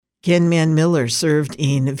Kenman Miller served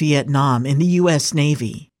in Vietnam in the U.S.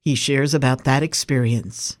 Navy. He shares about that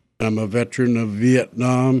experience. I'm a veteran of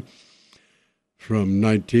Vietnam from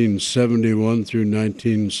 1971 through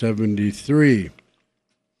 1973.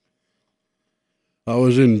 I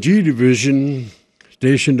was in G Division,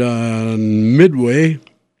 stationed on Midway.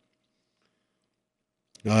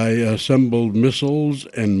 I assembled missiles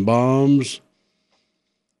and bombs.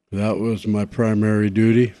 That was my primary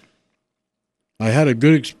duty. I had a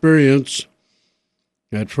good experience.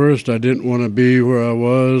 At first, I didn't want to be where I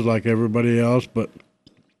was like everybody else, but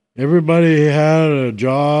everybody had a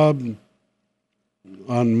job.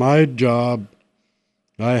 On my job,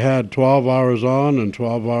 I had 12 hours on and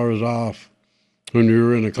 12 hours off when we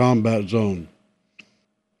were in a combat zone.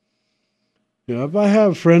 You know, if I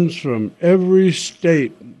have friends from every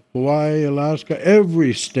state, Hawaii, Alaska,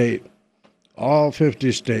 every state, all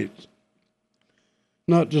 50 states,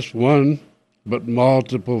 not just one, but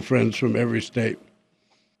multiple friends from every state.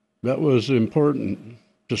 That was important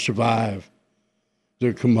to survive,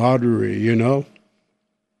 the camaraderie, you know.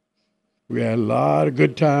 We had a lot of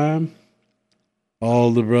good time.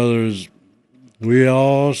 All the brothers, we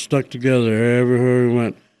all stuck together everywhere we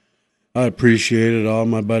went. I appreciated all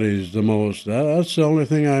my buddies the most. That's the only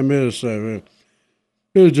thing I miss. I mean,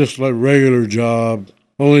 it was just like a regular job.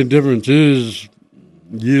 Only difference is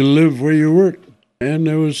you live where you work. And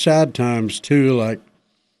there was sad times too, like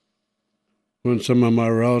when some of my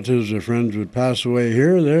relatives or friends would pass away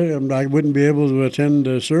here, I wouldn't be able to attend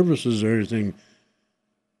the services or anything.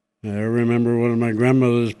 I remember one of my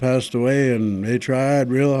grandmothers passed away, and they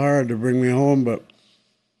tried real hard to bring me home, but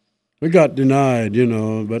we got denied, you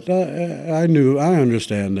know. But I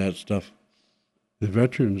understand that stuff. The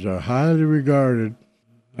veterans are highly regarded.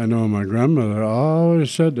 I know my grandmother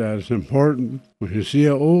always said that. It's important when you see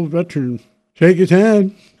an old veteran, shake his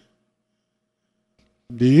hand.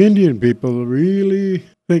 The Indian people really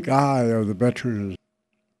think high of the veterans.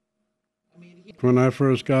 When I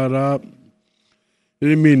first got up, it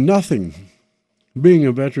didn't mean nothing. Being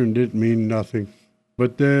a veteran didn't mean nothing.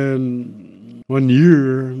 But then one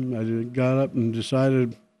year, I got up and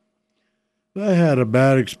decided I had a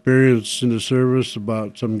bad experience in the service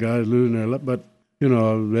about some guys losing their life. But, you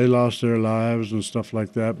know, they lost their lives and stuff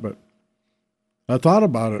like that. But I thought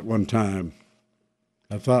about it one time.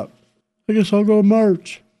 I thought, I guess I'll go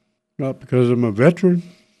march. Not because I'm a veteran,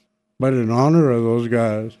 but in honor of those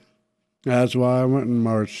guys. That's why I went and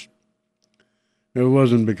marched. It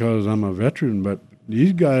wasn't because I'm a veteran, but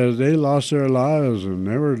these guys, they lost their lives, and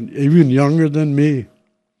they were even younger than me.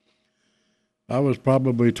 I was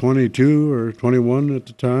probably 22 or 21 at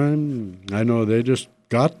the time. I know they just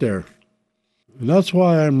got there. And that's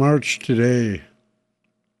why I marched today,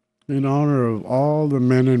 in honor of all the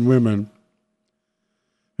men and women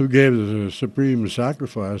who gave the supreme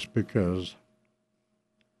sacrifice, because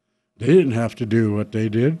they didn't have to do what they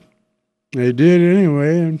did. They did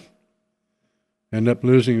anyway, and end up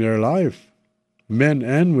losing their life, men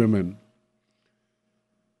and women.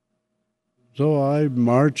 So I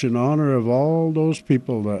march in honor of all those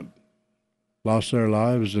people that lost their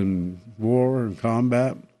lives in war and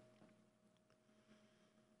combat.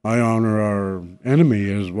 I honor our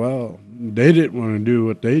enemy as well. They didn't want to do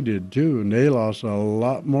what they did too, and they lost a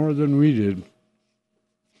lot more than we did.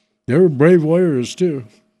 They were brave warriors too.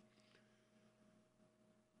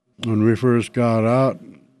 When we first got out,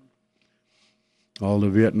 all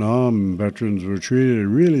the Vietnam veterans were treated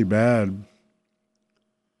really bad.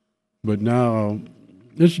 But now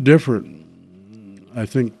it's different. I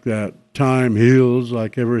think that time heals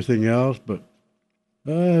like everything else, but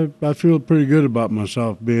I feel pretty good about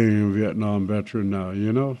myself being a Vietnam veteran now,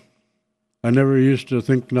 you know? I never used to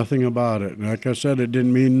think nothing about it. Like I said, it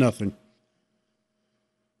didn't mean nothing.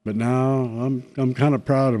 But now I'm kind of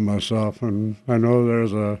proud of myself, and I know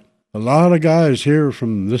there's a lot of guys here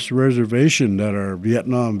from this reservation that are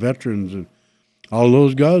Vietnam veterans, and all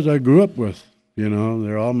those guys I grew up with, you know,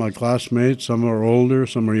 they're all my classmates. Some are older,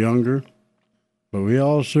 some are younger, but we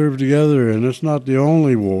all served together, and it's not the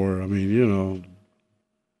only war. I mean, you know,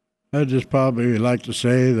 I'd just probably like to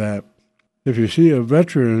say that if you see a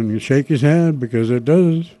veteran, you shake his hand, because it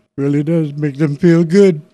really does make them feel good.